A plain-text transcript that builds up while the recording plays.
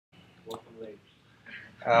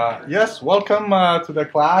Yes, welcome to the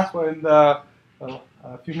class. We're in the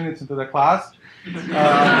a few minutes into the class.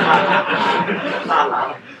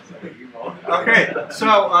 Okay,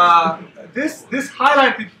 so this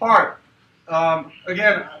highlighted part,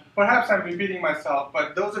 again, perhaps I'm repeating myself,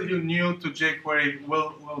 but those of you new to jQuery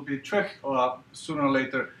will be tricked sooner or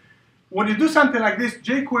later. When you do something like this,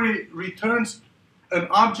 jQuery returns an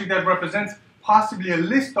object that represents possibly a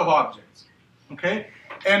list of objects. Okay,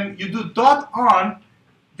 and you do .on.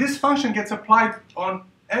 This function gets applied on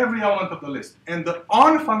every element of the list. And the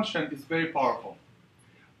on function is very powerful.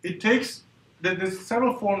 It takes, there's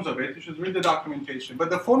several forms of it. You should read the documentation. But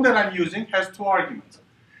the form that I'm using has two arguments.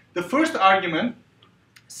 The first argument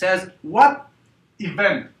says what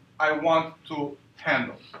event I want to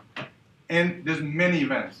handle. And there's many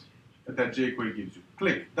events that jQuery gives you.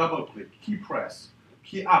 Click, double click, key press,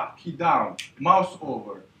 key up, key down, mouse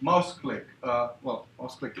over, mouse click, well,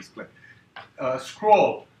 mouse click is click,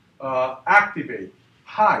 scroll, activate,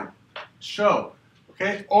 hide, show,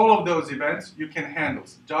 okay? All of those events you can handle.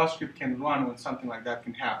 JavaScript can run when something like that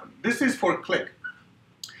can happen. This is for click.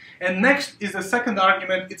 And next is the second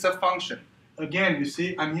argument, it's a function. Again, you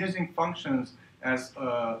see, I'm using functions as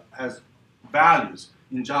values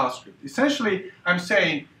in JavaScript. Essentially, I'm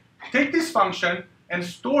saying, take this function and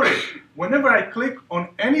store it. Whenever I click on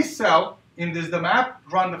any cell in the map,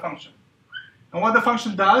 run the function. And what the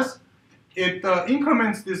function does, it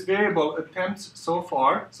increments this variable attempts so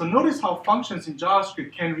far. So notice how functions in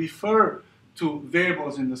JavaScript can refer to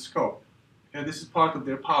variables in the scope. Okay, this is part of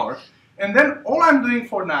their power. And then all I'm doing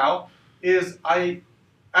for now is I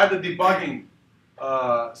add a debugging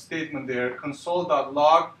statement there,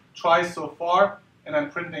 console.log, try so far, and I'm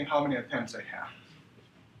printing how many attempts I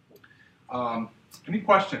have. Any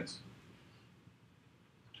questions?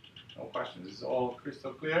 No questions. This is all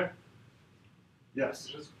crystal clear? Yes.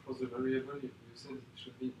 Just for the variable, you said it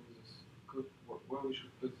should be in the scope. Where we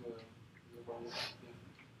should put the variable? Yeah.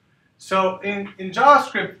 So in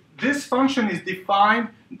JavaScript, this function is defined.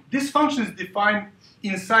 This function is defined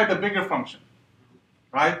inside the bigger function,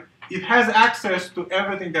 right? It has access to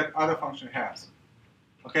everything that other function has.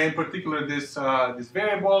 Okay, in particular, these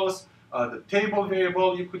variables, the table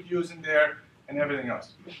variable you could use in there, and everything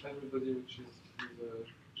else. Everybody which is in the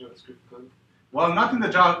JavaScript code. Well, not in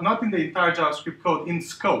the entire JavaScript code, in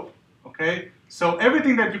scope. Okay, so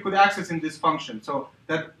everything that you could access in this function. So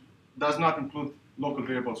that does not include local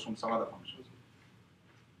variables from some other functions.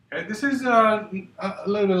 Okay, this is a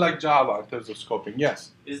little bit like Java in terms of scoping.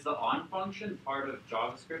 Yes. Is the on function part of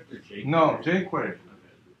JavaScript or jQuery? No, jQuery.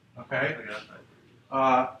 Okay.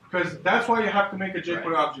 Because that's why you have to make a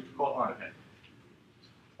jQuery object called on.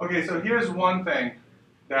 Okay, so here's one thing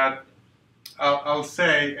that I'll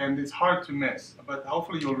say, and it's hard to miss, but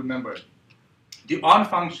hopefully you'll remember it. The on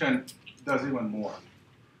function does even more.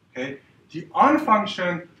 Okay, the on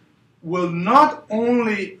function will not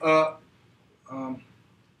only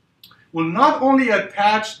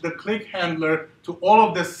attach the click handler to all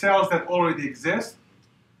of the cells that already exist.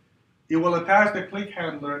 It will attach the click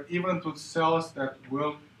handler even to cells that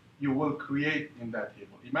you will create in that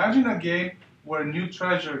table. Imagine a game where a new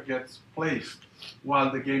treasure gets placed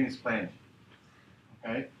while the game is playing.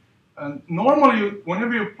 Okay? And normally,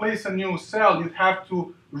 whenever you place a new cell, you'd have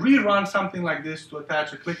to rerun something like this to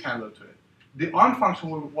attach a click handler to it. The on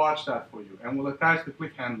function will watch that for you and will attach the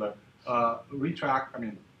click handler,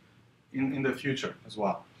 in the future as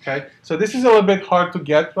well. Okay? So this is a little bit hard to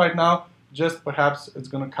get right now. Just perhaps it's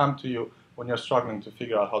going to come to you when you're struggling to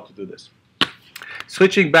figure out how to do this.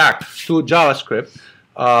 Switching back to JavaScript,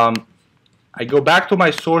 I go back to my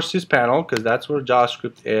sources panel because that's where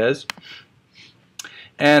JavaScript is.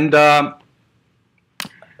 And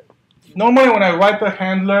normally when I write the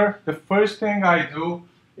handler, the first thing I do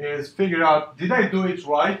is figure out, did I do it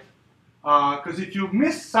right? Because if you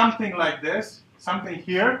miss something like this, something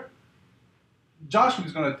here, JavaScript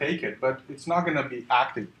is going to take it, but it's not going to be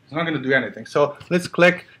active. It's not going to do anything. So let's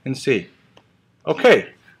click and see.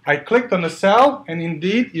 Okay, I clicked on the cell, and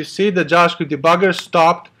indeed, you see the JavaScript debugger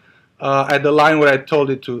stopped at the line where I told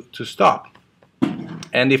it to stop.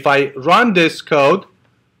 And if I run this code,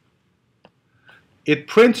 it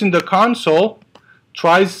prints in the console,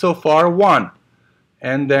 tries so far 1.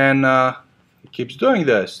 And then it keeps doing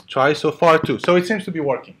this, tries so far 2. So it seems to be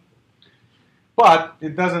working. But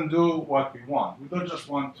it doesn't do what we want. We don't just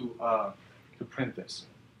want to print this.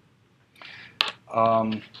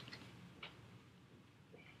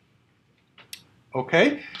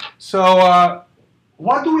 Okay, so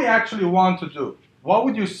what do we actually want to do? What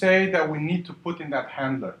would you say that we need to put in that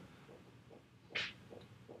handler?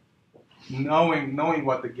 Knowing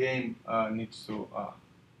what the game needs to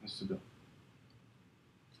needs to do.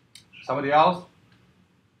 Somebody else?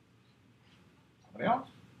 Somebody else?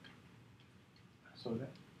 So then.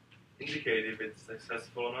 Indicate if it's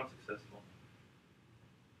successful or not successful.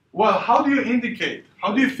 Well, how do you indicate?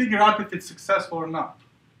 How do you figure out if it's successful or not?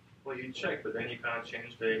 Well, you check, but then you can't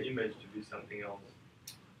change the image to be something else.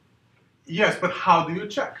 Yes, but how do you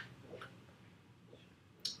check?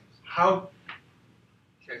 How?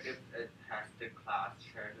 Check if it has the class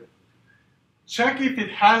treasure. Check if it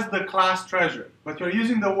has the class treasure. But you're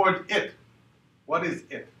using the word it. What is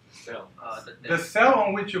it? Cell. The cell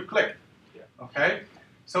on which you click. Yeah. Okay?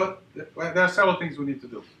 So there are several things we need to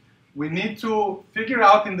do. We need to figure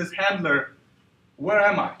out in this handler, where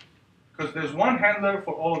am I? Because there's one handler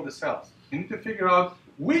for all of the cells. You need to figure out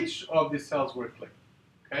which of these cells were clicked.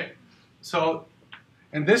 Okay? So,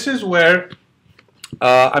 and this is where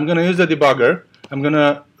I'm going to use the debugger. I'm going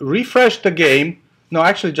to refresh the game. No,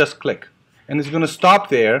 actually just click. And it's going to stop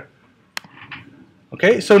there.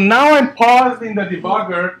 Okay, so now I'm paused in the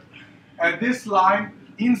debugger at this line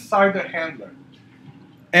inside the handler.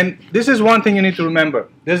 And this is one thing you need to remember.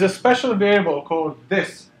 There's a special variable called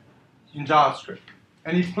this in JavaScript.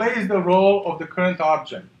 And it plays the role of the current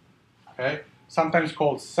object. Okay, sometimes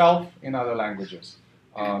called self in other languages.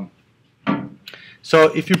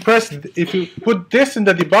 So if you put this in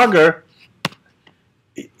the debugger,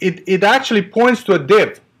 it actually points to a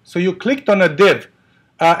div. So you clicked on a div.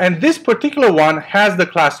 And this particular one has the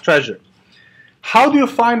class treasure. How do you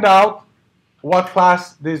find out what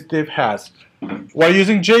class this div has? We're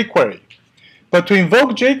using jQuery. But to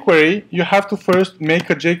invoke jQuery, you have to first make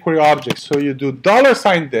a jQuery object. So you do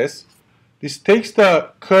 $this. This takes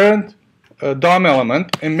the current DOM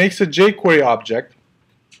element and makes a jQuery object.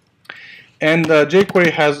 And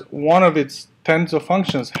jQuery has one of its tens of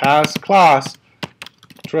functions, has class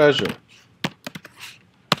treasure.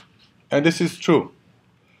 And this is true.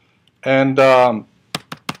 And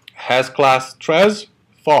has class tres,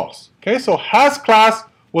 false. Okay, so has class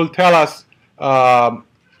will tell us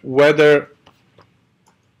whether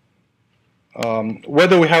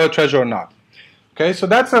we have a treasure or not. Okay, so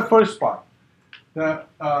that's the first part.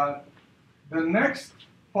 The next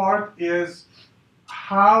part is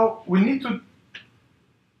how we need to,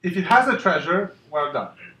 if it has a treasure, we're done.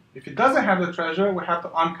 If it doesn't have the treasure, we have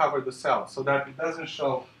to uncover the cell so that it doesn't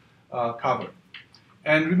show cover.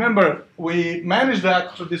 And remember, we manage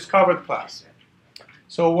that through this covered class.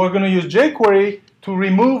 So we're going to use jQuery to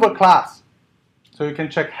remove a class. So you can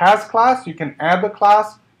check has class, you can add the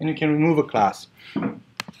class, and you can remove a class.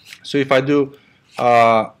 So if I do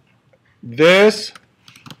this,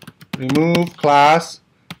 remove class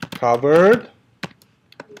covered.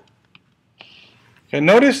 Okay,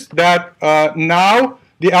 notice that now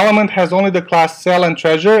the element has only the class cell and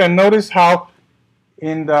treasure, and notice how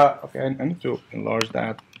in the, okay, I need to enlarge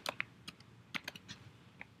that.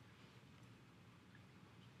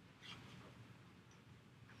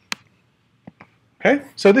 Okay,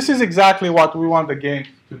 so this is exactly what we want the game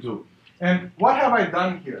to do. And what have I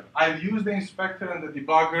done here? I've used the inspector and the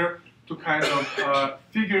debugger to kind of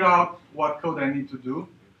figure out what code I need to do,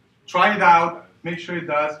 try it out, make sure it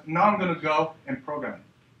does. Now I'm going to go and program it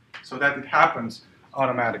so that it happens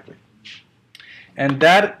automatically. And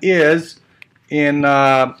that is in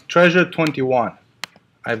Treasure 21.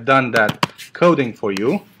 I've done that coding for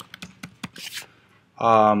you.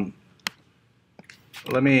 Let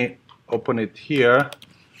me open it here.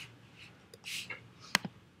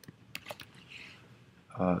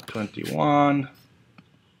 21.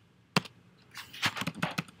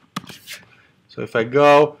 So if I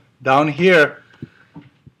go down here,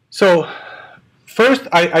 so first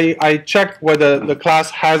I checked whether the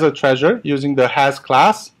class has a treasure using the has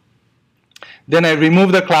class. Then I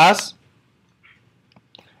remove the class.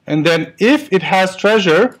 And then if it has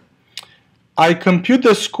treasure, I compute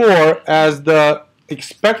the score as the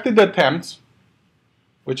expected attempts,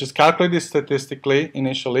 which is calculated statistically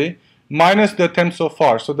initially, minus the attempts so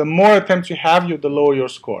far. So the more attempts you have, the lower your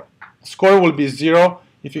score. The score will be 0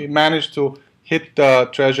 if you manage to hit the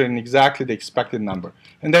treasure in exactly the expected number.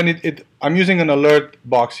 And then I'm using an alert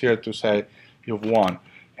box here to say you've won.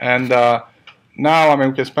 And now, I mean,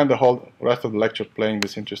 we can spend the whole rest of the lecture playing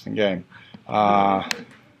this interesting game.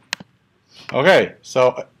 Okay,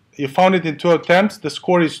 so you found it in 2 attempts. The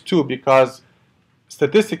score is 2 because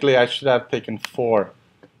statistically I should have taken 4.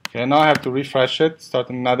 Okay, now I have to refresh it, start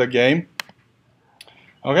another game.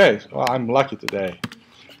 Okay, well, I'm lucky today.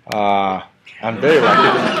 I'm very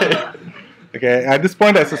lucky today. Okay, at this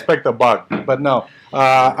point I suspect a bug, but no,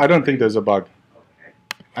 I don't think there's a bug.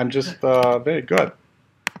 I'm just very good.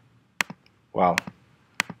 Wow,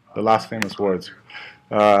 the last famous words.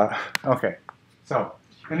 Okay, so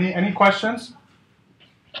Any questions?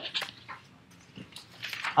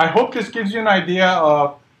 I hope this gives you an idea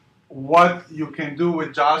of what you can do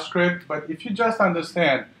with JavaScript, but if you just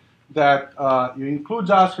understand that you include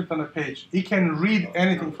JavaScript on the page, it can read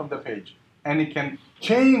anything from the page, and it can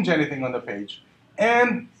change anything on the page,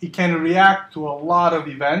 and it can react to a lot of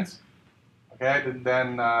events, okay,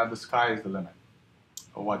 then the sky is the limit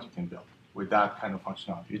of what you can build with that kind of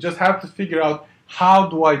functionality. You just have to figure out, how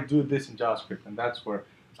do I do this in JavaScript? And that's where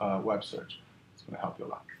web search is going to help you a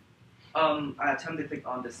lot. I attempt to click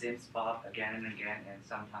on the same spot again and again, and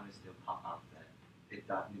sometimes it still pop up that it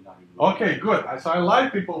does not remove. Okay, good. So I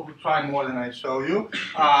like people who try more than I show you.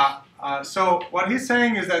 So what he's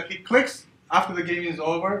saying is that he clicks after the game is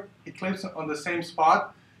over. He clicks on the same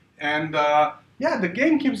spot, and yeah, the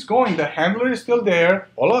game keeps going. The handler is still there.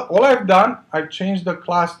 All I've done, I've changed the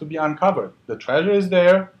class to be uncovered. The treasure is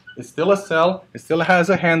there. It's still a cell. It still has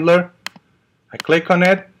a handler. I click on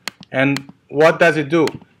it, and what does it do?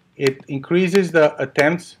 It increases the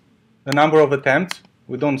attempts, the number of attempts.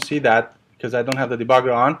 We don't see that because I don't have the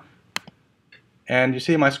debugger on. And you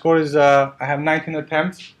see my score is, I have 19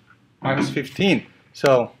 attempts, minus 15.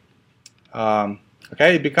 So,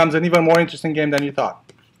 okay, it becomes an even more interesting game than you thought.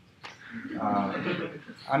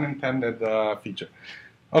 Unintended feature.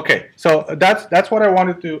 Okay, so that's what I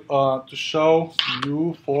wanted to show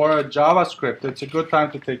you for JavaScript. It's a good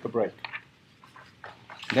time to take a break.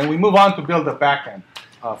 Then we move on to build a backend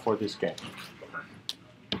for this game.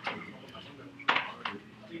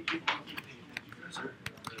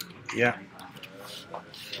 Yeah.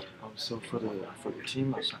 So for the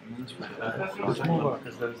team assignments, Let's move on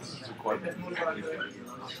because this is recorded.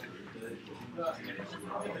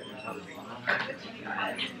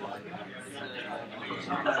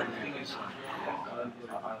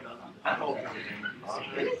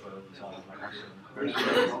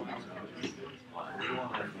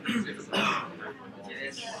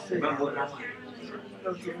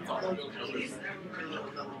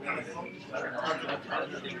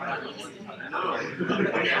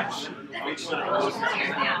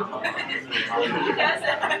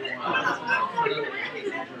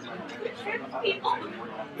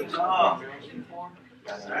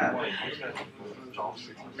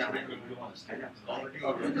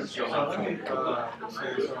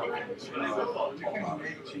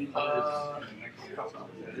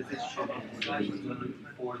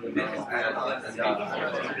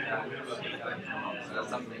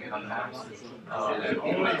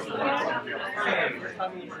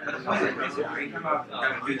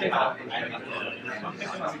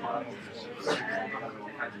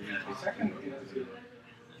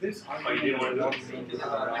 This and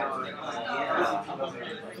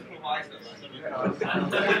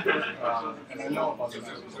I know about this.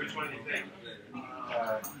 Which one do you think?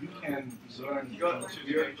 You can learn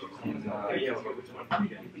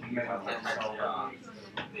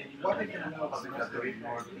what I can know about the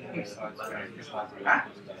report is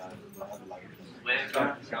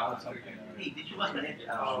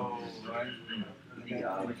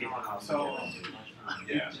so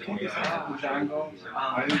yeah, Django,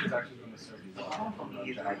 I think it's actually going to serve you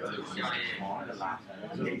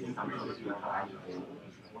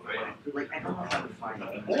Like, I don't know how to find it.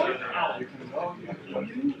 or you can go,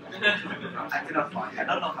 I cannot find it. I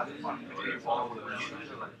don't know how to find it.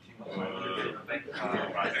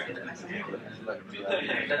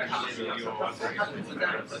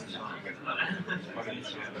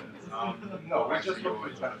 no, we just look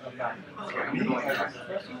at that. Me, as a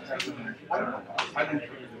person, I don't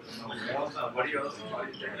What do you else?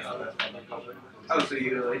 Oh, so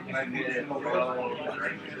you like I need to know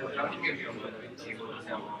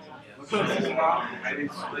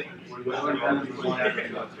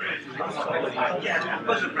yeah,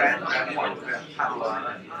 what's the brand one?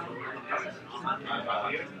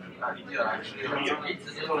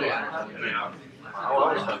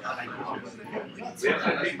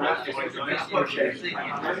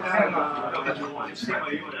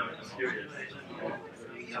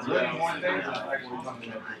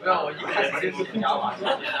 No, you guys did the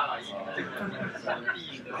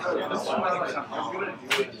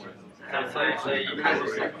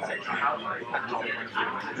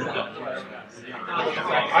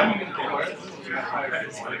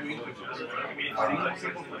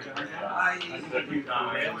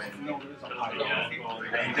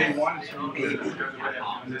They want to do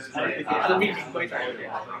this.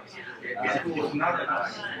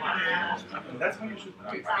 That's how you should do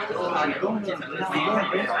it. Don't base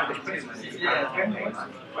for the business.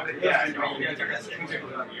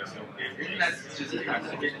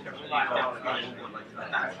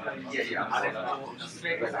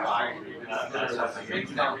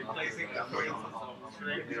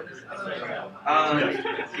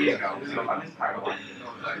 So I'm in Taiwan.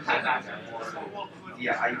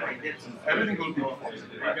 Yeah, I did some. Everything will be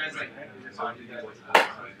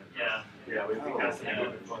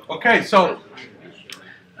okay, so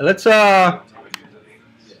let's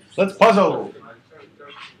puzzle.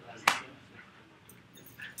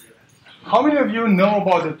 How many of you know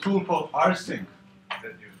about the tool called rsync?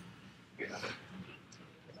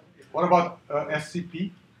 What about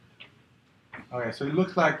SCP? Okay, so it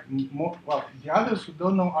looks like more, well, the others who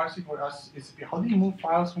don't know rsync or SCP, how do you move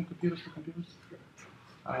files from computers to computers?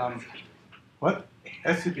 What?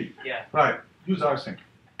 SCP. Yeah. Right. Use rsync.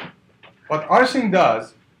 What rsync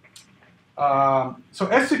does, so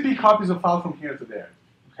SCP copies a file from here to there.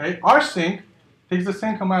 Okay. rsync takes the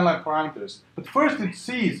same command line parameters, but first it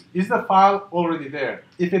sees, is the file already there?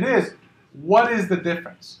 If it is, what is the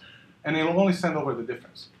difference? And it will only send over the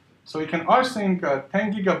difference. So you can rsync a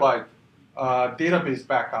 10 gigabyte database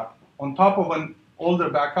backup on top of an older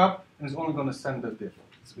backup, and it's only going to send the diff.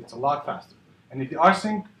 It's a lot faster. And if the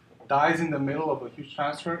rsync dies in the middle of a huge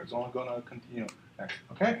transfer, it's only going to continue next.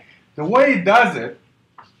 Okay? The way it does it,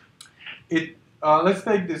 let's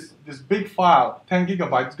take this big file, 10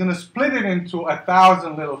 gigabytes. It's going to split it into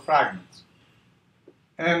 1,000 little fragments.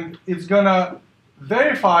 And it's going to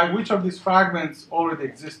verify which of these fragments already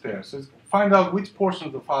exist there. So it's find out which portion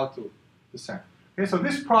of the file to send. Okay, so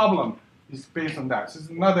this problem is based on that. This is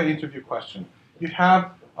another interview question. You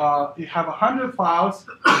have 100 files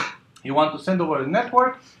you want to send over the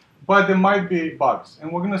network, but there might be bugs. And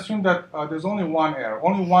we're going to assume that there's only one error.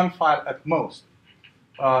 Only one file at most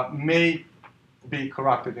may be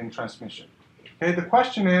corrupted in transmission. Okay, the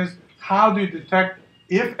question is, how do you detect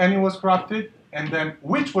if any was corrupted, and then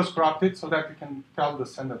which was corrupted, so that you can tell the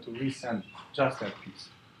sender to resend just that piece.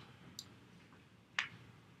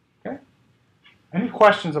 Okay? Any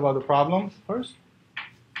questions about the problem first?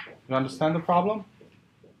 You understand the problem?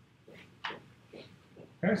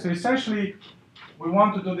 Okay, so essentially, we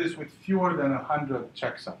want to do this with fewer than 100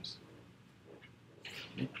 checksums.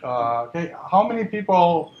 Okay, how many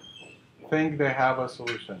people think they have a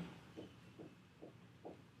solution?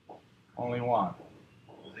 Only one.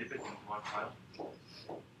 Zip it in one file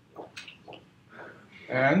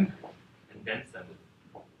And then send it.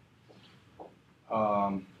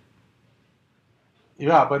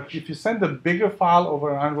 Yeah, but if you send a bigger file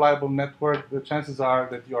over an unreliable network, the chances are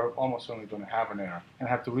that you are almost certainly going to have an error and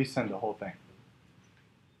have to resend the whole thing.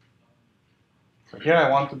 So here I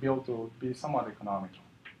want to be able to be somewhat economical.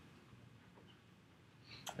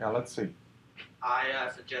 Yeah, let's see. I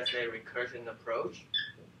suggest a recursion approach.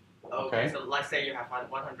 Okay, so let's say you have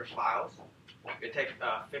 100 files. You take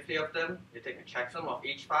 50 of them, you take a checksum of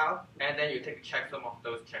each file, and then you take a checksum of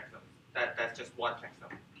those checksums. That's just one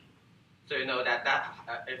checksum. So you know that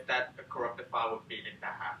if that corrupted file would be in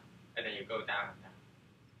that half, and then you go down and down.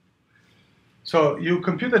 So you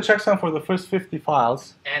compute the checksum for the first 50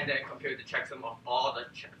 files. And then compute the checksum of all the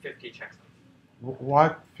 50 checksums.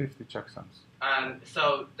 What 50 checksums? And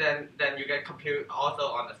so then you get compute also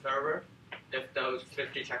on the server if those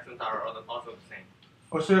 50 checksums are also the same.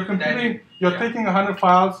 Oh, so you're computing, you're taking 100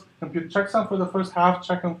 files, compute checksum for the first half,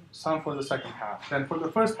 checksum for the second half. Then for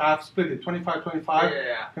the first half, split it, 25, 25,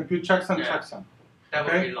 compute checksum, checksum. That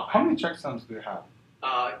would be long. How many checksums do you have?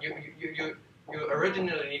 You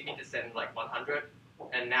originally need to send like 100,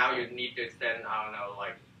 and now you need to send, I don't know,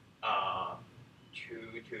 like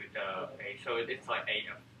 2 to the 8. So it's like 8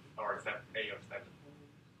 or 7.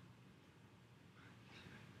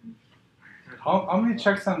 How many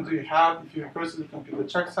checksums do you have if you recursively compute the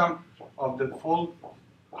checksum of the full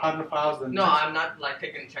 100 files? Then no, I'm not like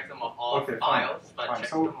taking checksum of all files, but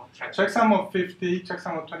checksum of checksum. Checksum of 50,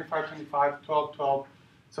 checksum of 25, 25, 12, 12.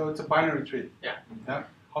 So it's a binary tree. Yeah. Yeah.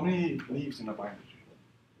 How many leaves in a binary tree?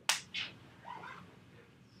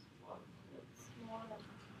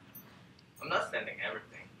 I'm not sending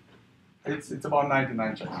everything. It's about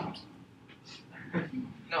 99 checksums.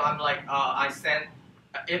 No, I'm like I send.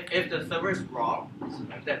 If the server is wrong,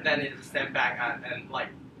 then it's sent back and I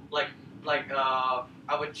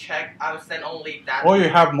would check. I would send only that. Or you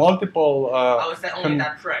have multiple. I would send only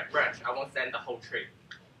that branch. I won't send the whole tree.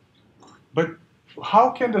 But how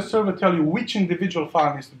can the server tell you which individual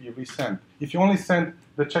file needs to be resent if you only send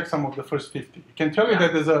the checksum of the first 50? It can tell you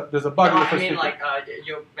that there's a bug in the first 50. like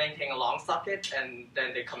you maintain a long socket and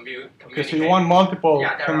then they communicate. Okay, so you want multiple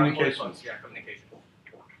communications. communications.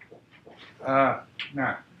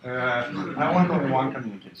 Nah, I want only one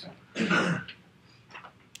communication.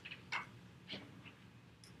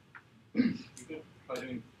 By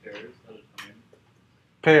doing pairs at a time.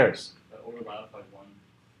 Pairs. That overlap by one.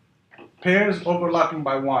 Pairs overlapping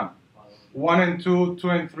by 1. 1 and 2, 2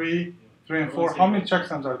 and 3, 3 and 4. How many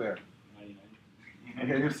checksums are there? 99.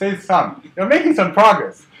 Okay, you say some. You're making some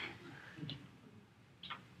progress.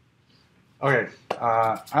 Okay,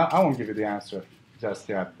 I won't give you the answer just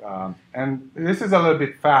yet. And this is a little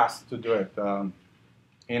bit fast to do it.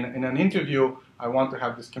 In an interview, I want to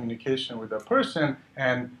have this communication with a person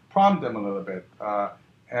and prompt them a little bit.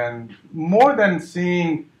 And more than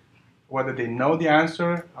seeing whether they know the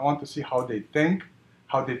answer, I want to see how they think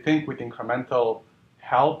with incremental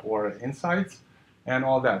help or insights and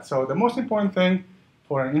all that. So the most important thing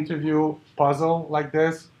for an interview puzzle like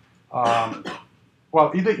this,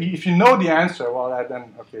 well, either if you know the answer, well,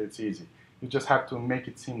 then okay, it's easy. You just have to make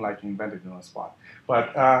it seem like you invented it on the spot.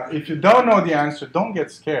 But if you don't know the answer, don't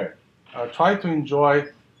get scared. Try to enjoy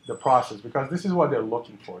the process because this is what they're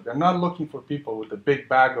looking for. They're not looking for people with a big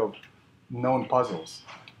bag of known puzzles.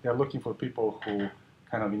 They're looking for people who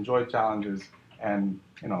kind of enjoy challenges and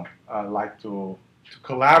like to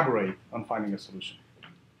collaborate on finding a solution.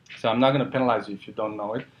 So I'm not going to penalize you if you don't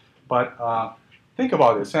know it, but think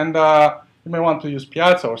about this. And you may want to use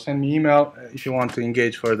Piazza or send me email if you want to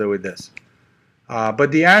engage further with this.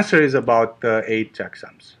 But the answer is about 8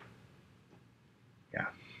 checksums.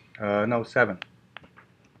 Yeah, no, 7.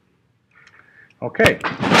 Okay.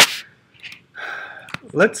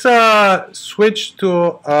 Let's switch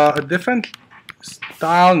to a different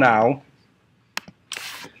style now.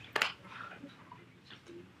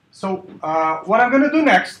 So what I'm going to do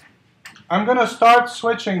next, I'm going to start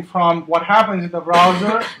switching from what happens in the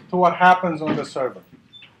browser to what happens on the server.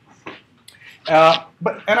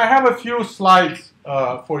 And I have a few slides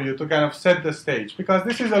for you to kind of set the stage, because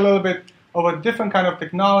this is a little bit of a different kind of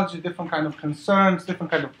technology, different kind of concerns,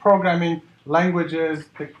 different kind of programming, languages,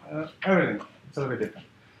 everything. It's a little bit different.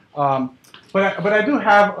 But I do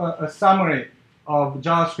have a summary of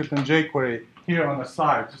JavaScript and jQuery here on the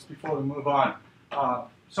slide, just before we move on.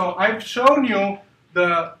 So I've shown you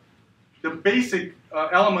the basic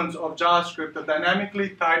elements of JavaScript, the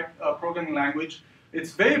dynamically typed programming language.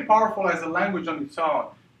 It's very powerful as a language on its own,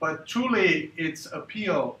 but truly its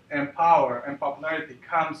appeal and power and popularity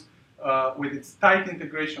comes with its tight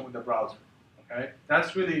integration with the browser. Okay?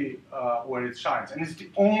 That's really where it shines. And it's the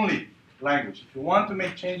only language. If you want to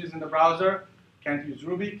make changes in the browser, can't use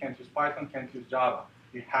Ruby, can't use Python, can't use Java.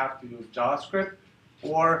 You have to use JavaScript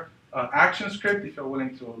or ActionScript if you're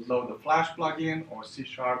willing to load the Flash plugin, or C#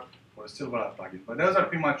 or a Silverlight plugin. But those are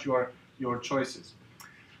pretty much your choices.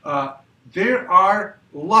 There are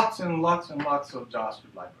lots and lots and lots of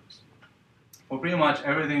JavaScript libraries for pretty much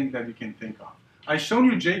everything that you can think of. I've shown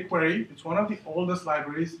you jQuery. It's one of the oldest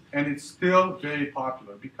libraries, and it's still very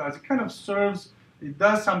popular because it kind of serves, it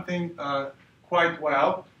does something quite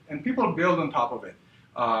well, and people build on top of it.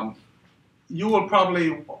 You will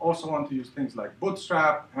probably also want to use things like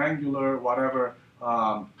Bootstrap, Angular, whatever.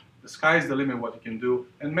 The sky is the limit what you can do,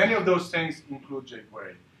 and many of those things include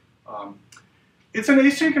jQuery. It's an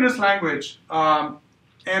asynchronous language,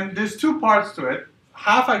 and there's 2 parts to it.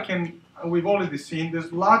 Half we've already seen.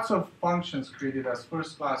 There's lots of functions created as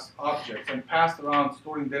first-class objects and passed around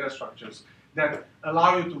storing data structures that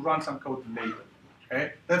allow you to run some code later.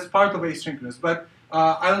 Okay, that's part of asynchronous. But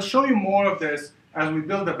I'll show you more of this as we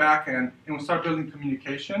build the backend and we start building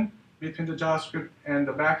communication between the JavaScript and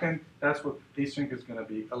the backend. That's what async is going to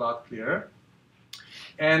be a lot clearer.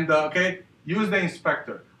 And okay, use the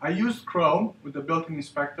inspector. I used Chrome with the built-in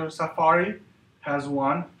inspector. Safari has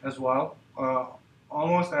one as well,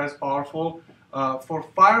 almost as powerful. For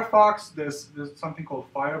Firefox, there's something called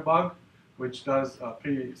Firebug, which does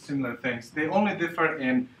pretty similar things. They only differ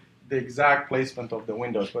in the exact placement of the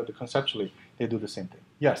windows, but conceptually they do the same thing.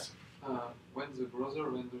 Yes? When the browser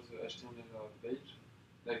renders the HTML page,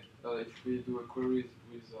 like if we do a query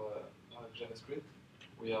with JavaScript,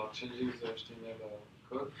 we are changing the HTML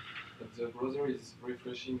code, but the browser is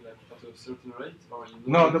refreshing like at a certain rate, or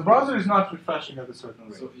no, the browser is not refreshing at a certain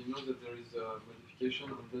rate. So he knows that there is a modification,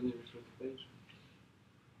 and then he refreshes the page.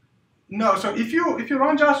 No, so if you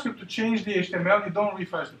run JavaScript to change the HTML, you don't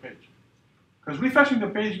refresh the page, because refreshing the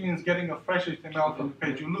page means getting a fresh HTML from the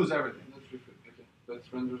page. You lose everything. Not refresh, okay, but it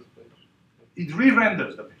renders the page. It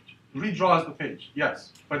re-renders the page. redraws the page,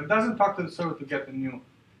 yes, but it doesn't talk to the server to get the new.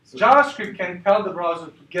 JavaScript can tell the browser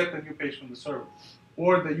to get the new page from the server,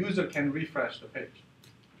 or the user can refresh the page.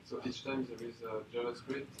 So each time there is a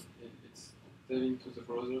JavaScript, it's telling to the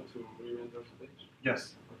browser to re-render the page?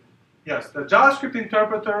 Yes. Yes, the JavaScript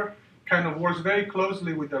interpreter kind of works very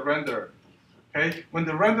closely with the renderer. Okay? When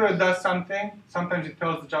the renderer does something, sometimes it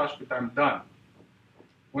tells the JavaScript, I'm done.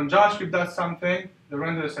 When JavaScript does something, the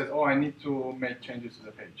renderer says, oh, I need to make changes to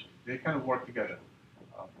the page. They kind of work together.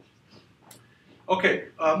 Okay,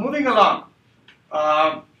 moving along.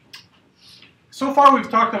 So far we've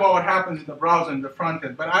talked about what happens in the browser in the front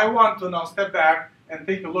end, but I want to now step back and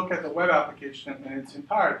take a look at the web application in its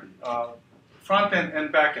entirety, front end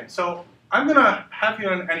and back end. So I'm going to have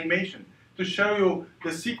here an animation to show you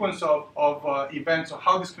the sequence of events, or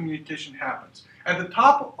how this communication happens. At the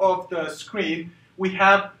top of the screen, we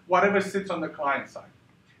have whatever sits on the client side.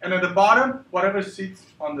 And at the bottom, whatever sits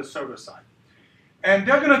on the server side. And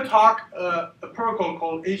they're going to talk a protocol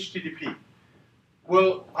called HTTP.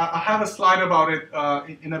 I'll have a slide about it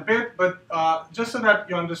in a bit, but just so that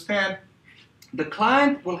you understand, the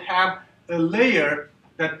client will have a layer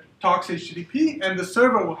that talks HTTP, and the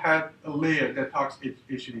server will have a layer that talks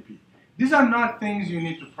HTTP. These are not things you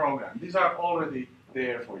need to program. These are already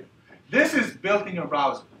there for you. This is built in your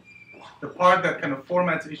browser. The part that kind of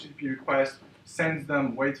formats HTTP requests, sends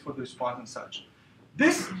them, waits for the response and such.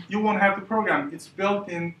 This you won't have to program. It's built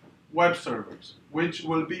in web servers, which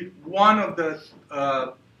will be one of the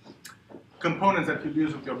components that you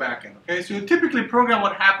use with your backend. Okay, so you typically program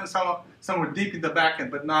what happens somewhere deep in the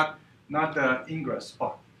backend, but not the ingress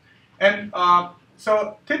part. And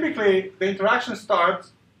so typically the interaction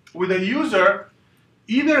starts with a user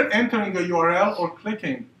either entering a URL or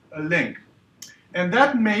clicking a link, and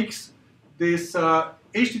that makes this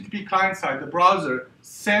HTTP client side, the browser,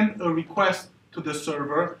 send a request to the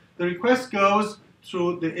server. The request goes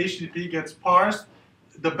through the HTTP, gets parsed.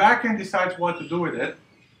 The backend decides what to do with it.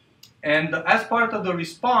 And as part of the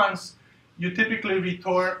response, you typically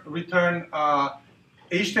return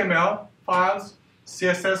HTML files,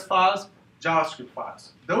 CSS files, JavaScript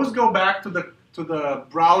files. Those go back to the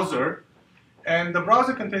browser, and the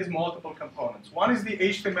browser contains multiple components. One is the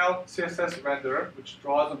HTML CSS renderer, which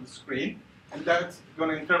draws on the screen, and that's going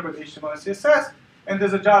to interpret HTML and CSS. And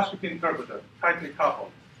there's a JavaScript interpreter, tightly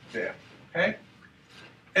coupled there. Okay?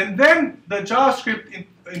 And then the JavaScript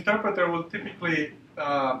interpreter will typically,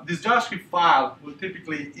 this JavaScript file will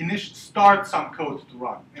typically start some code to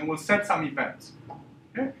run, and will set some events.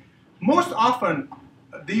 Okay? Most often,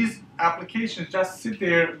 these applications just sit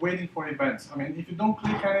there waiting for events. I mean, if you don't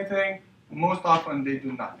click anything, most often they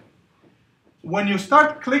do nothing. When you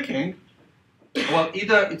start clicking, well,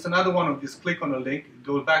 either it's another one of these click on a link, it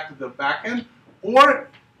goes back to the backend, or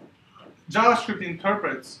JavaScript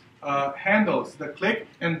interprets, handles the click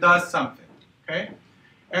and does something. Okay?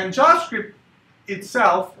 And JavaScript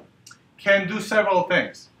itself can do several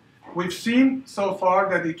things. We've seen so far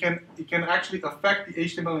that it can actually affect the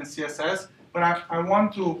HTML and CSS, but I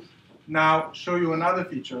want to now show you another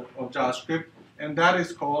feature of JavaScript, and that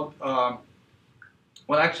is called,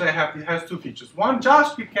 well, actually it has two features. One,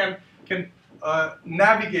 JavaScript can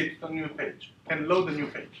navigate to a new page, can load a new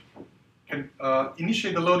page, can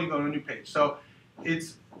initiate the loading on a new page. So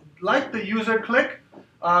it's like the user click.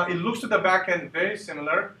 It looks to the backend very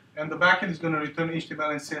similar, and the backend is going to return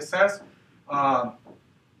HTML and CSS,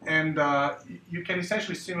 and you can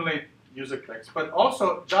essentially simulate user clicks. But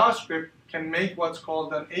also JavaScript can make what's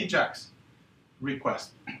called an AJAX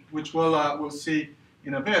request, which we'll see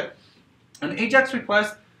in a bit. An AJAX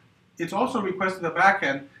request, it's also requested to the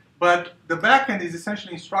backend, but the backend is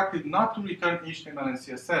essentially instructed not to return HTML and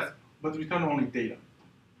CSS, but return only data.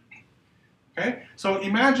 Okay? So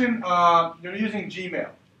imagine you're using Gmail.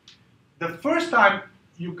 The first time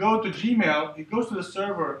you go to Gmail, it goes to the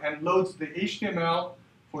server and loads the HTML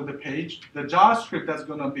for the page, the JavaScript that's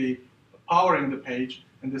going to be powering the page,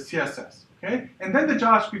 and the CSS. Okay? And then the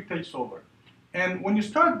JavaScript takes over. And when you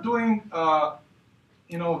start doing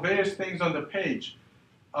various things on the page,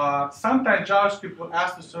 sometimes JavaScript will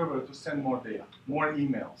ask the server to send more data, more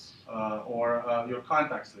emails, or your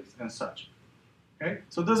contacts list and such. Okay?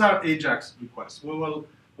 So those are AJAX requests. We'll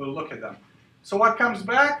look at them. So what comes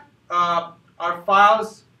back are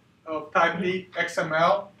files of type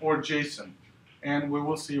XML or JSON, and we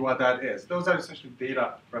will see what that is. Those are essentially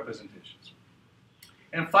data representations.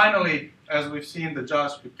 And finally, as we've seen, the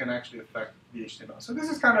JavaScript can actually affect the HTML. So this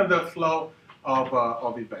is kind of the flow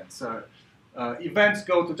of events. Events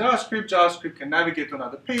go to JavaScript. JavaScript can navigate to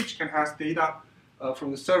another page, can has data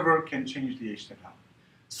from the server, can change the HTML.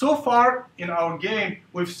 So far in our game,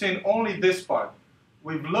 we've seen only this part.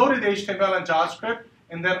 we've loaded HTML and JavaScript,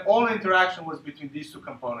 and then all interaction was between these two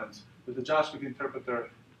components, with the JavaScript interpreter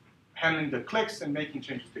handling the clicks and making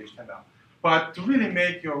changes to HTML. But to really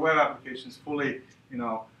make your web applications fully,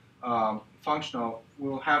 functional,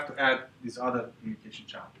 we'll have to add this other communication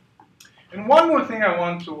channel. And one more thing I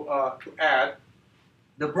want to add: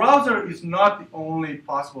 the browser is not the only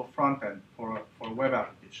possible front end for a web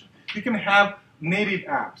application. You can have native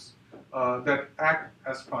apps that act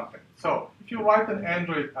as front end. So if you write an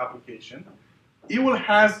Android application, it will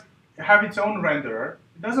have its own renderer.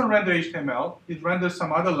 It doesn't render HTML. It renders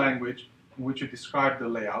some other language in which you describe the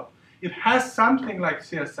layout. It has something like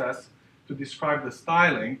CSS to describe the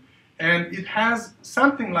styling, and it has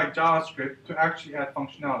something like JavaScript to actually add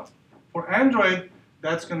functionality. For Android,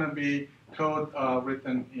 that's going to be code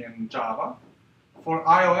written in Java. For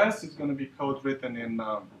iOS, it's going to be code written in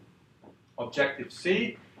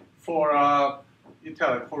Objective-C. For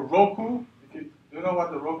for Roku, do you know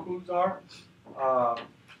what the Rokus are?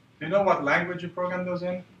 Do you know what language you program those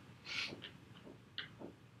in?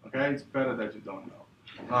 Okay, it's better that you don't know.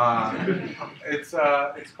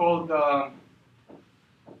 It's called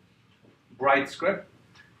BrightScript,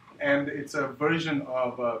 and it's a version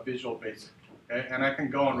of Visual Basic. Okay, and I can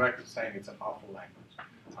go on record saying it's an awful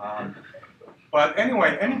language. But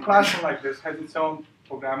anyway, any platform like this has its own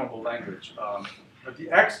programmable language. But the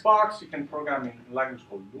Xbox, you can program in a language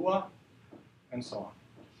called Lua, and so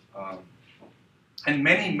on. And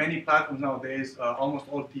many platforms nowadays, almost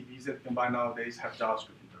all TVs that you can buy nowadays have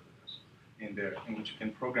JavaScript interpreters in there, in which you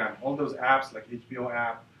can program all those apps like HBO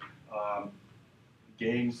app,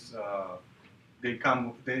 games. They're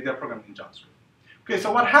programmed in JavaScript. Okay,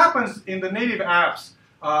 so what happens in the native apps?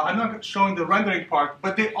 I'm not showing the rendering part,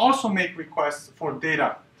 but they also make requests for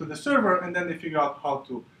data to the server, and then they figure out how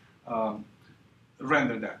to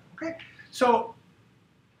render that. Okay, so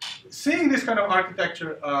seeing this kind of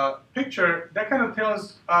architecture picture, that kind of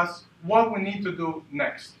tells us what we need to do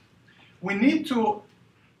next. We need to,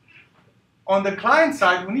 on the client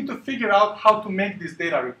side, we need to figure out how to make these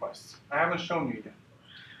data requests. I haven't shown you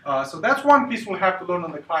yet. So that's one piece we'll have to learn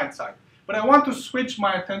on the client side. But I want to switch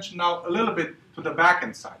my attention now a little bit to the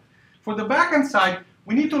backend side. For the backend side,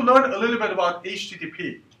 we need to learn a little bit about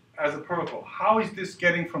HTTP as a protocol. How is this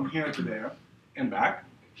getting from here to there and back?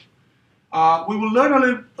 We will learn a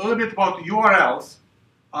little bit about URLs.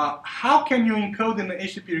 How can you encode in the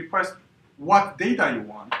HTTP request what data you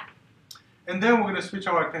want? And then we're going to switch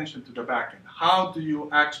our attention to the backend. How do you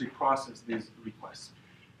actually process these requests?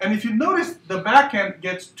 And if you notice, the backend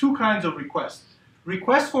gets two kinds of requests.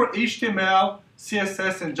 Requests for HTML,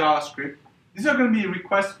 CSS, and JavaScript. These are going to be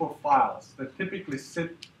requests for files that typically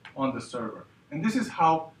sit on the server. And this is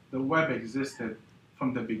how the web existed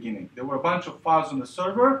from the beginning. There were a bunch of files on the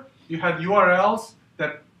server. You had URLs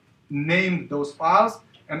that named those files,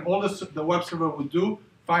 and all the web server would do,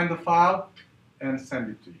 find the file and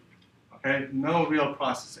send it to you. Okay, no real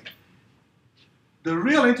processing. The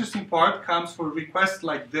real interesting part comes for requests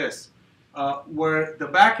like this, where the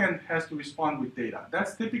backend has to respond with data.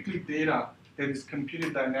 That's typically data that is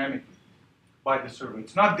computed dynamically by the server.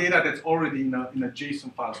 It's not data that's already in a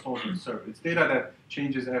JSON file stored on the server. It's data that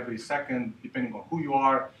changes every second, depending on who you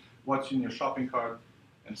are, what's in your shopping cart,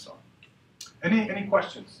 and so on. Any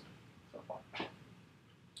questions so far?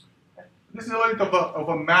 Okay. This is a little bit of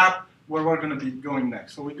a map where we're going to be going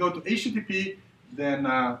next. So we go to HTTP, then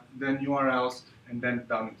URLs, and then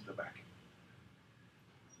down into the back.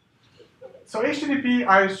 So HTTP,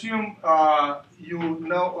 I assume you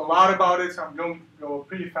know a lot about it, so I'm going to go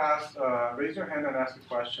pretty fast. Raise your hand and ask a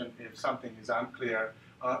question if something is unclear.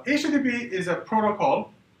 HTTP is a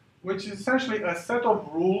protocol, which is essentially a set of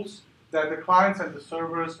rules that the clients and the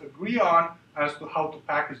servers agree on as to how to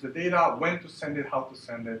package the data, when to send it, how to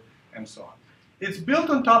send it, and so on. It's built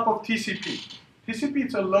on top of TCP. TCP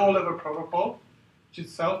is a low-level protocol, which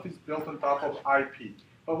itself is built on top of IP.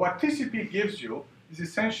 But what TCP gives you is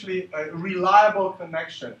essentially a reliable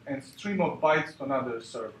connection and stream of bytes to another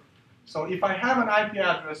server. So if I have an IP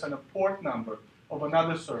address and a port number of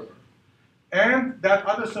another server, and that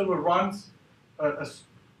other server runs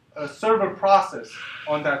a server process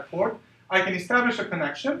on that port, I can establish a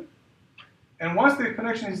connection, and once the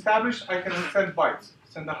connection is established, I can send bytes.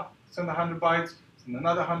 Send 100 bytes, send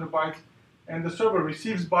another 100 bytes, and the server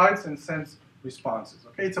receives bytes and sends responses.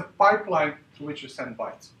 Okay, it's a pipeline to which you send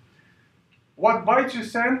bytes. What bytes you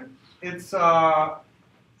send, it's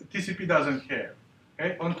TCP doesn't care.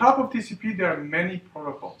 Okay, on top of TCP, there are many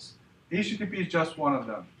protocols. HTTP is just one of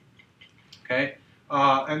them. Okay,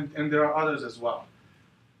 and there are others as well.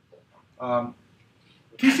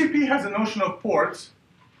 TCP has a notion of ports,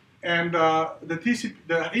 And the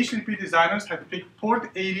HTTP designers had picked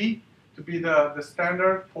port 80 to be the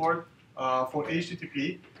standard port for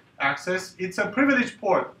HTTP access. It's a privileged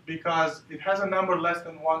port because it has a number less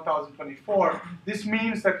than 1024. This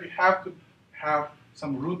means that you have to have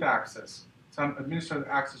some root access, some administrative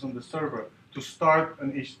access on the server to start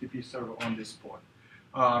an HTTP server on this port.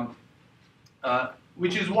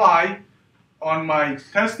 Which is why on my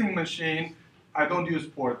testing machine, I don't use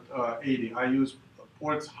port 80. I use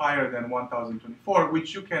ports higher than 1024,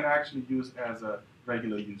 which you can actually use as a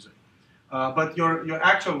regular user. But your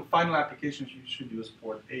actual final applications, you should use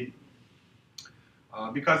port 80.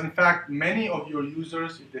 Because in fact, many of your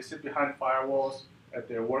users, if they sit behind firewalls at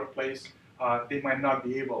their workplace, they might not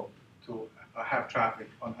be able to have traffic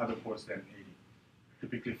on other ports than 80.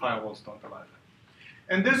 Typically, firewalls don't allow that.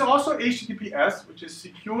 And there's also HTTPS, which is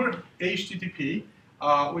secure HTTP,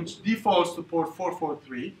 which defaults to port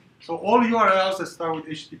 443. So all URLs that start with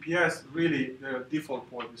HTTPS, really, their default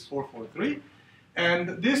port is 443.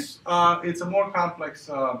 And this, it's a more complex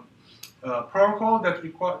protocol that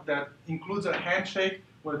includes a handshake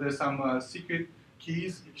where there's some secret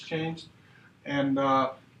keys exchanged. And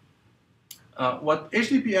what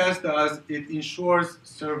HTTPS does, it ensures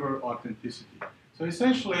server authenticity. So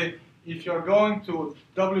essentially, if you're going to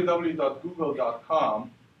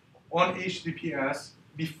www.google.com on HTTPS,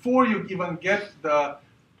 before you even get the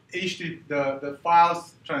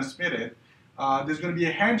files transmitted, there's going to be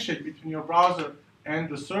a handshake between your browser and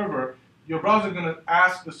the server. Your browser is going to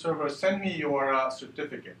ask the server, send me your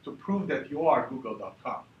certificate to prove that you are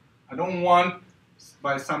google.com. I don't want,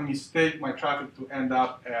 by some mistake, my traffic to end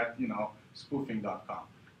up at spoofing.com.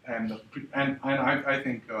 And I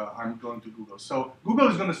think I'm going to Google. So Google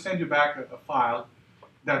is going to send you back a file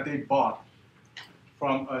that they bought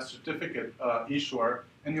from a certificate issuer,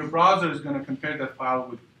 and your browser is going to compare that file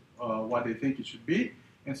with what they think it should be,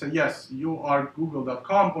 and say, yes, you are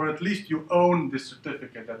google.com, or at least you own this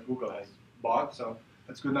certificate that Google has bought, so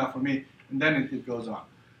that's good enough for me, and then it goes on.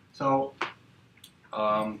 So,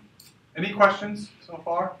 any questions so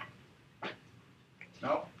far?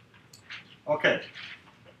 No? Okay.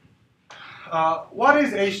 What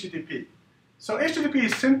is HTTP? So HTTP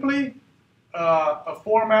is simply a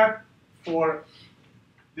format for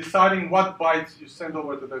deciding what bytes you send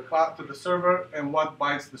over to the cloud, to the server, and what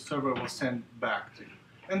bytes the server will send back to you.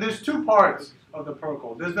 And there's two parts of the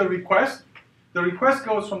protocol. There's the request. The request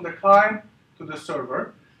goes from the client to the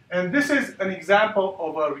server, and this is an example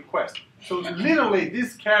of a request. So literally,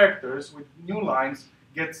 these characters with new lines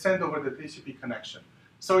get sent over the TCP connection.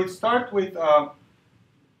 So it starts with the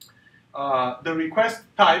request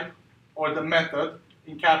type or the method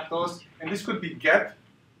in capitals, and this could be get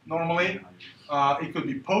normally. It could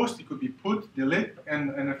be post, it could be put, delete,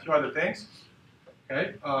 and a few other things.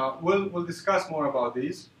 Okay, we'll discuss more about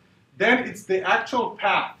these. Then it's the actual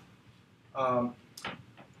path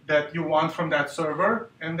that you want from that server,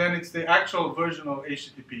 and then it's the actual version of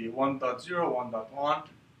HTTP 1.0, 1.1,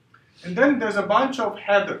 and then there's a bunch of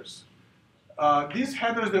headers. These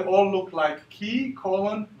headers, they all look like key,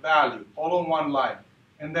 colon, value, all on one line,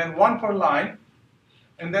 and then one per line.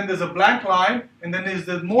 And then there's a blank line, and then there's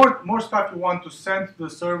the more stuff you want to send to the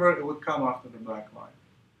server, it would come after the blank line.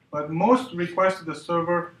 But most requests to the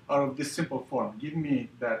server are of this simple form. Give me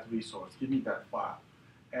that resource, give me that file.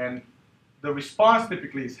 And the response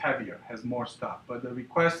typically is heavier, has more stuff, but the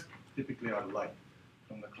requests typically are light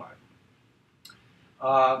from the client.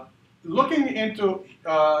 Looking into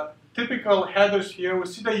typical headers here, we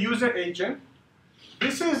see the user agent.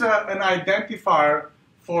 This is an identifier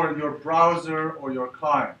for your browser or your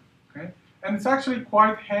client, okay? And it's actually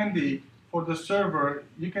quite handy for the server.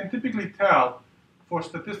 You can typically tell for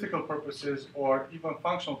statistical purposes or even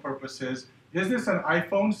functional purposes, is this an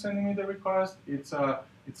iPhone sending me the request? It's a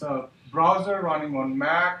browser running on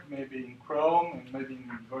Mac, maybe in Chrome, and maybe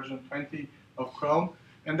in version 20 of Chrome.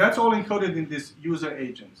 And that's all encoded in these user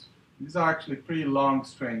agents. These are actually pretty long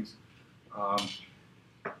strings.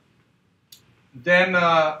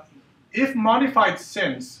 If modified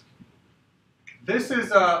since, this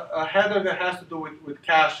is a header that has to do with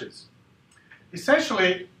caches.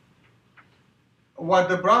 Essentially, what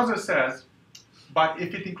the browser says, but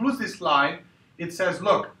if it includes this line, it says,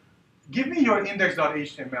 look, give me your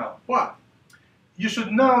index.html. What? You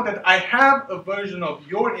should know that I have a version of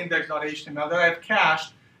your index.html that I've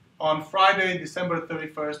cached on Friday, December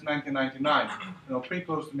 31st, 1999, pretty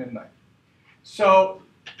close to midnight. So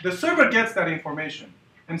the server gets that information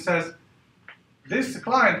and says, this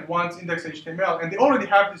client wants index.html, and they already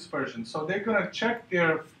have this version, so they're going to check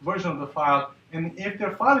their version of the file, and if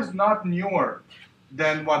their file is not newer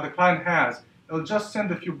than what the client has, they'll just send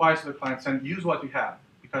a few bytes to the client and use what you have.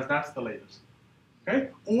 because that's the latest. Okay?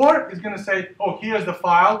 Or it's going to say, oh, here's the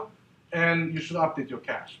file, and you should update your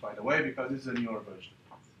cache, by the way, because this is a newer version.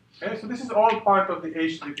 Okay? So this is all part of the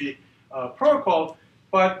HTTP protocol,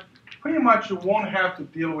 but pretty much you won't have to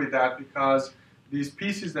deal with that because these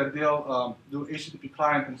pieces that do HTTP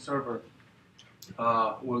client and server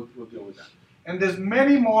will deal with that. And there's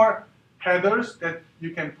many more headers that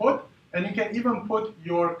you can put, and you can even put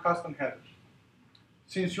your custom headers.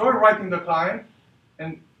 Since you're writing the client,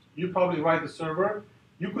 and you probably write the server,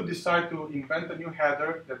 you could decide to invent a new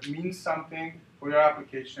header that means something for your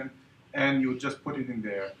application, and you just put it in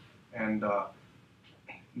there, and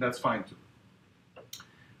that's fine too.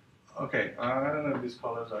 Okay, I don't know if these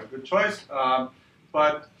colors are a good choice,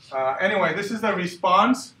 but anyway, this is the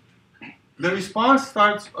response. The response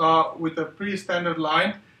starts with a pretty standard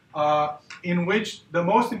line in which the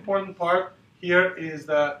most important part here is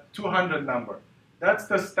the 200 number. That's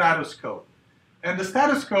the status code. And the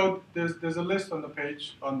status code, there's a list on the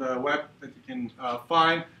page, on the web that you can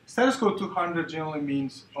find. Status code 200 generally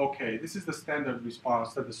means OK. This is the standard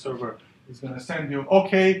response that the server is going to send you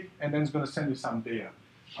OK, and then it's going to send you some data.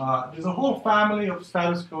 There's a whole family of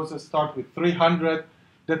status codes that start with 300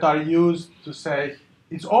 that are used to say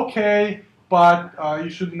it's OK, but you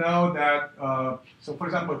should know that, so for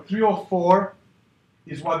example, 304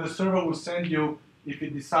 is what the server will send you if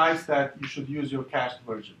it decides that you should use your cached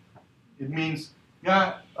version. It means,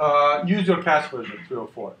 yeah, use your cached version,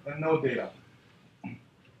 304, and no data.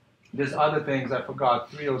 There's other things I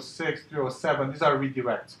forgot, 306, 307, these are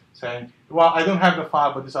redirects, saying, well, I don't have the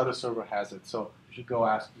file, but this other server has it, so you should go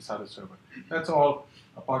ask this other server. That's all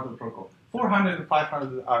a part of the protocol. 400 and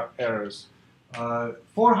 500 are errors.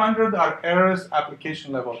 400 are errors,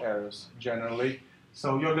 application level errors, generally.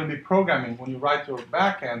 So you're going to be programming, when you write your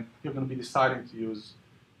backend, you're going to be deciding to use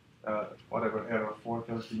whatever error,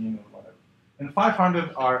 413 or whatever. And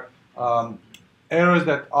 500 are errors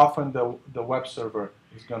that often the web server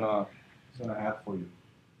is gonna add for you.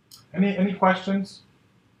 Any questions?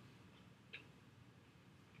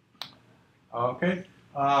 Okay.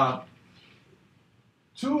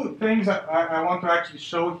 Two things I want to actually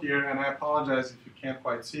show here, and I apologize if you can't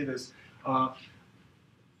quite see this.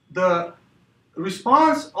 The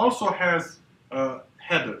response also has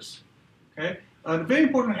headers. Okay. A very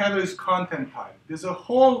important header is content type. There's a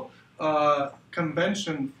whole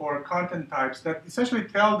convention for content types that essentially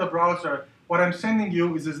tell the browser what I'm sending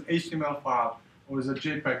you is an HTML file, or is a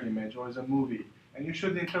JPEG image, or is a movie, and you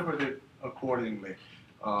should interpret it accordingly.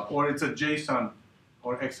 Or it's a JSON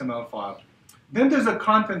or XML file. Then there's a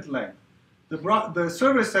content length. The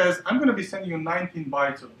server says, I'm going to be sending you 19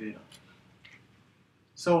 bytes of data.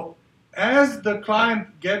 So as the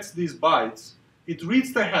client gets these bytes, it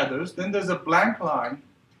reads the headers, then there's a blank line,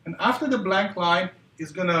 and after the blank line,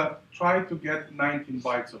 it's going to try to get 19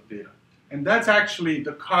 bytes of data. And that's actually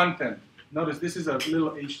the content. Notice this is a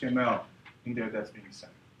little HTML in there that's being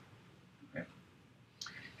sent. Okay.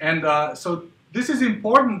 And so this is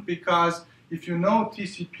important because if you know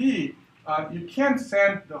TCP, you can't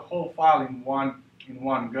send the whole file in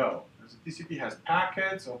one go. TCP has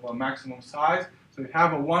packets of a maximum size, so you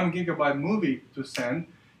have a 1 gigabyte movie to send.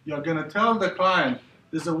 You're going to tell the client,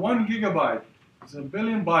 there's a 1 gigabyte, there's a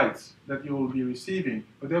billion bytes that you will be receiving,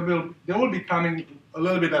 but they will be coming a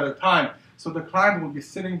little bit at a time. So the client will be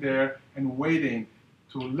sitting there and waiting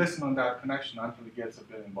to listen on that connection until it gets a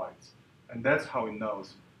billion bytes. And that's how it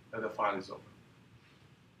knows that the file is open.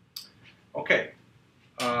 Okay.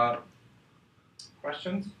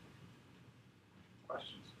 Questions?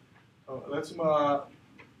 Questions. So let's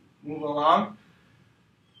move along.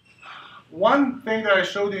 One thing that I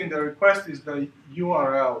showed you in the request is the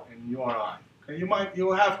URL and URI. Okay, you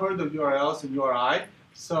will have heard of URLs and URI.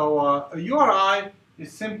 So a URI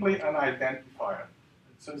is simply an identifier.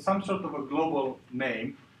 It's some sort of a global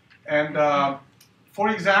name. And for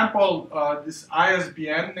example, this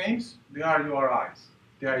ISBN names, they are URIs.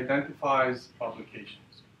 They identifies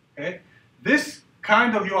publications. Okay? This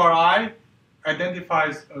kind of URI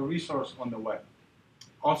identifies a resource on the web,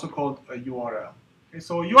 also called a URL. Okay,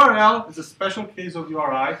 so URL is a special case of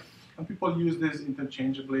URI, and people use this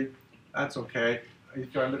interchangeably. That's okay.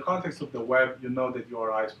 If you're in the context of the web, you know that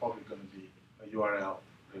URI is probably going to be a URL.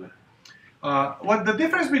 Really. What the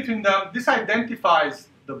difference between them, this identifies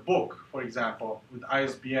the book, for example, with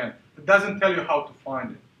ISBN. It doesn't tell you how to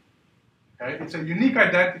find it. Okay? It's a unique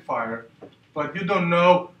identifier, but you don't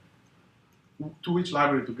know to which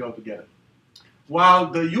library to go to get it.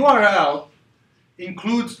 While the URL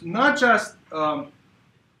includes not just,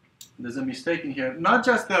 there's a mistake in here, not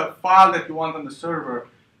just the file that you want on the server,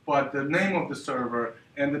 but the name of the server.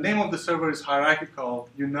 And the name of the server is hierarchical.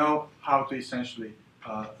 You know how to essentially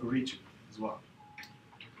reach it as well.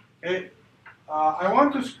 Okay. I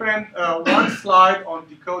want to spend one slide on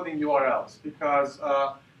decoding URLs because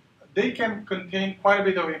they can contain quite a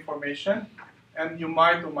bit of information, and you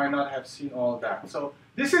might or might not have seen all of that. So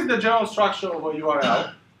this is the general structure of a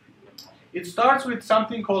URL. It starts with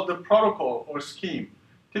something called the protocol or scheme.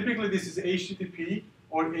 Typically, this is HTTP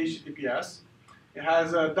or HTTPS. It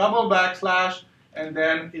has a double backslash, and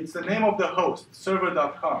then it's the name of the host,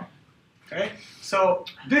 server.com. Okay? So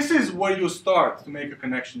this is where you start to make a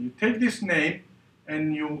connection. You take this name,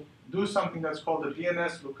 and you do something that's called a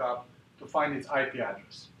DNS lookup to find its IP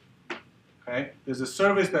address. Okay? There's a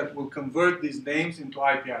service that will convert these names into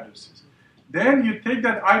IP addresses. Then you take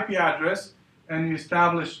that IP address, and you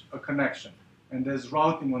establish a connection. And there's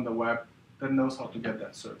routing on the web that knows how to get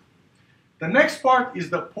that served. The next part is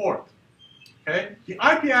the port. Okay? The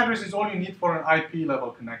IP address is all you need for an IP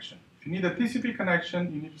level connection. If you need a TCP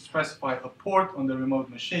connection, you need to specify a port on the remote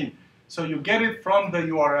machine. So you get it from the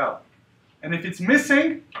URL. And if it's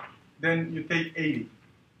missing, then you take 80.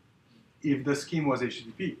 If the scheme was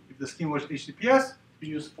HTTP. If the scheme was HTTPS,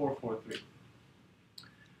 you use 443.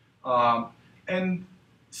 And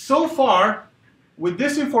so far, with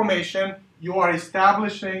this information, you are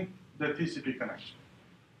establishing the TCP connection.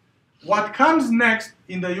 What comes next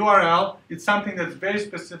in the URL is something that's very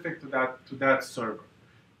specific to that server.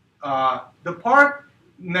 The part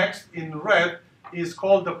next in red is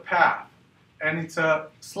called the path, and it's a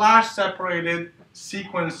 /separated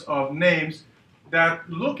sequence of names that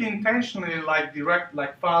look intentionally like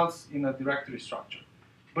files in a directory structure,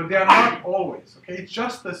 but they are not always. Okay, it's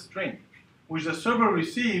just a string which the server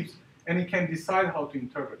receives, and it can decide how to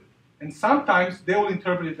interpret it. And sometimes they will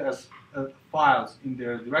interpret it as files in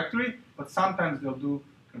their directory, but sometimes they'll do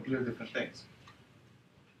completely different things.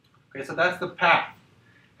 Okay, so that's the path.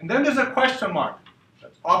 And then there's a question mark.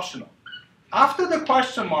 That's optional. After the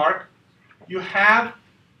question mark, you have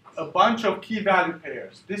a bunch of key value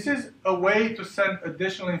pairs. This is a way to send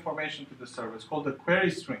additional information to the server. It's called a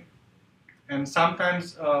query string. And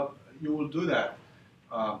sometimes you will do that.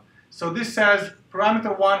 So this says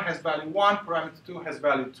parameter 1 has value 1, parameter 2 has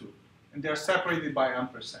value 2. And they're separated by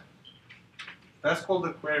ampersand. That's called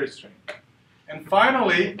the query string. And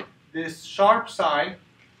finally, this sharp sign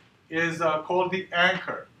is called the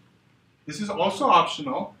anchor. This is also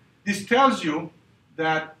optional. This tells you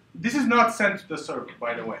that this is not sent to the server,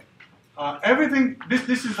 by the way.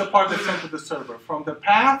 This is the part that's sent to the server, from the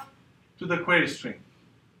path to the query string.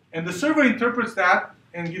 And the server interprets that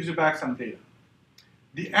and gives you back some data.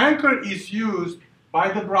 The anchor is used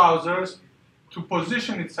by the browsers to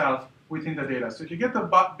position itself within the data. So if you get the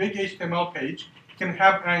big HTML page, it can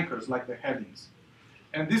have anchors like the headings.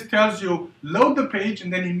 And this tells you load the page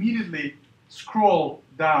and then immediately scroll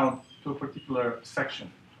down to a particular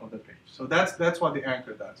section of the page. So that's what the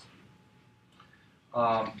anchor does.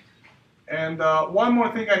 One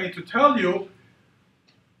more thing I need to tell you,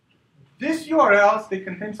 these URLs, they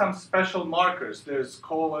contain some special markers. There's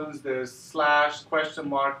colons, there's slash, question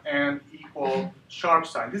mark, and equal, sharp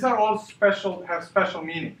sign. These are all have special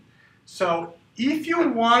meaning. So if you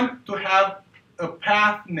want to have a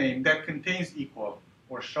path name that contains equal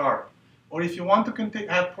or sharp, or if you want to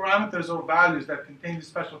have parameters or values that contain these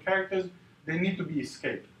special characters, they need to be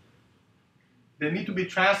escaped. They need to be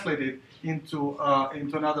translated into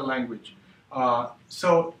another language.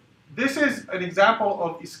 So this is an example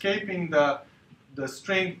of escaping the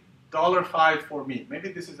string $5 for me.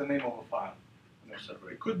 Maybe this is the name of a file on your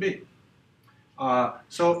server. It could be.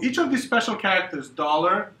 So each of these special characters,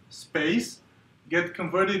 dollar, space, get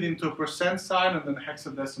converted into a % sign and then a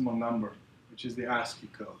hexadecimal number, which is the ASCII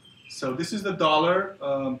code. So this is the dollar.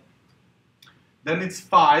 Then it's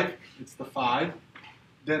 5. It's the 5.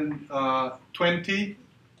 Then 20.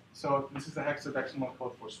 So this is the hexadecimal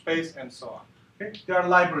code for space, and so on. Okay? There are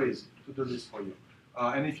libraries to do this for you.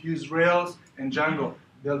 And if you use Rails and Django,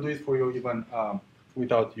 they'll do it for you even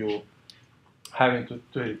without you having to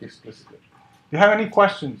do it explicitly. Do you have any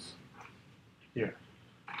questions here?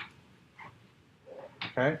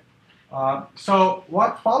 Okay. So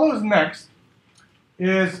what follows next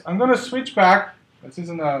is I'm going to switch back. This is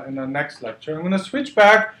in the next lecture. I'm going to switch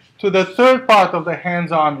back to the third part of the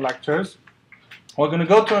hands-on lectures. We're going to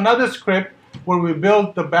go to another script where we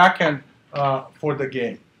build the backend for the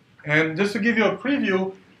game. And just to give you a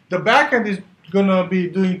preview, the backend is going to be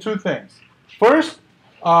doing two things. First,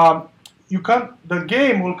 the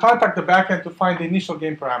game will contact the backend to find the initial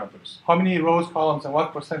game parameters. How many rows, columns, and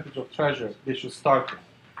what percentage of treasure they should start with.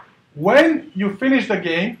 When you finish the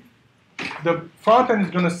game, the front end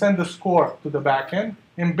is going to send the score to the backend.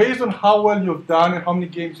 And based on how well you've done and how many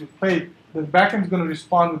games you've played, the backend is going to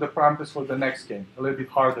respond with the parameters for the next game, a little bit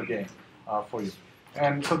harder game for you.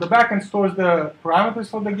 And so the backend stores the parameters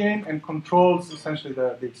for the game and controls essentially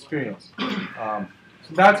the experience. So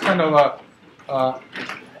that's kind of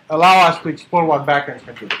allow us to explore what backends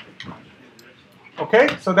can do. Okay,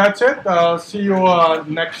 so that's it. See you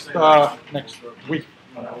next week.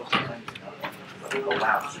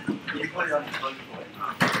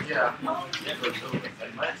 Yeah.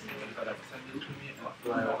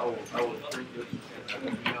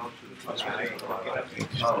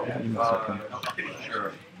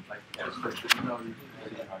 Sure.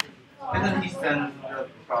 And then he sends the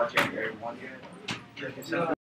project every 1 year.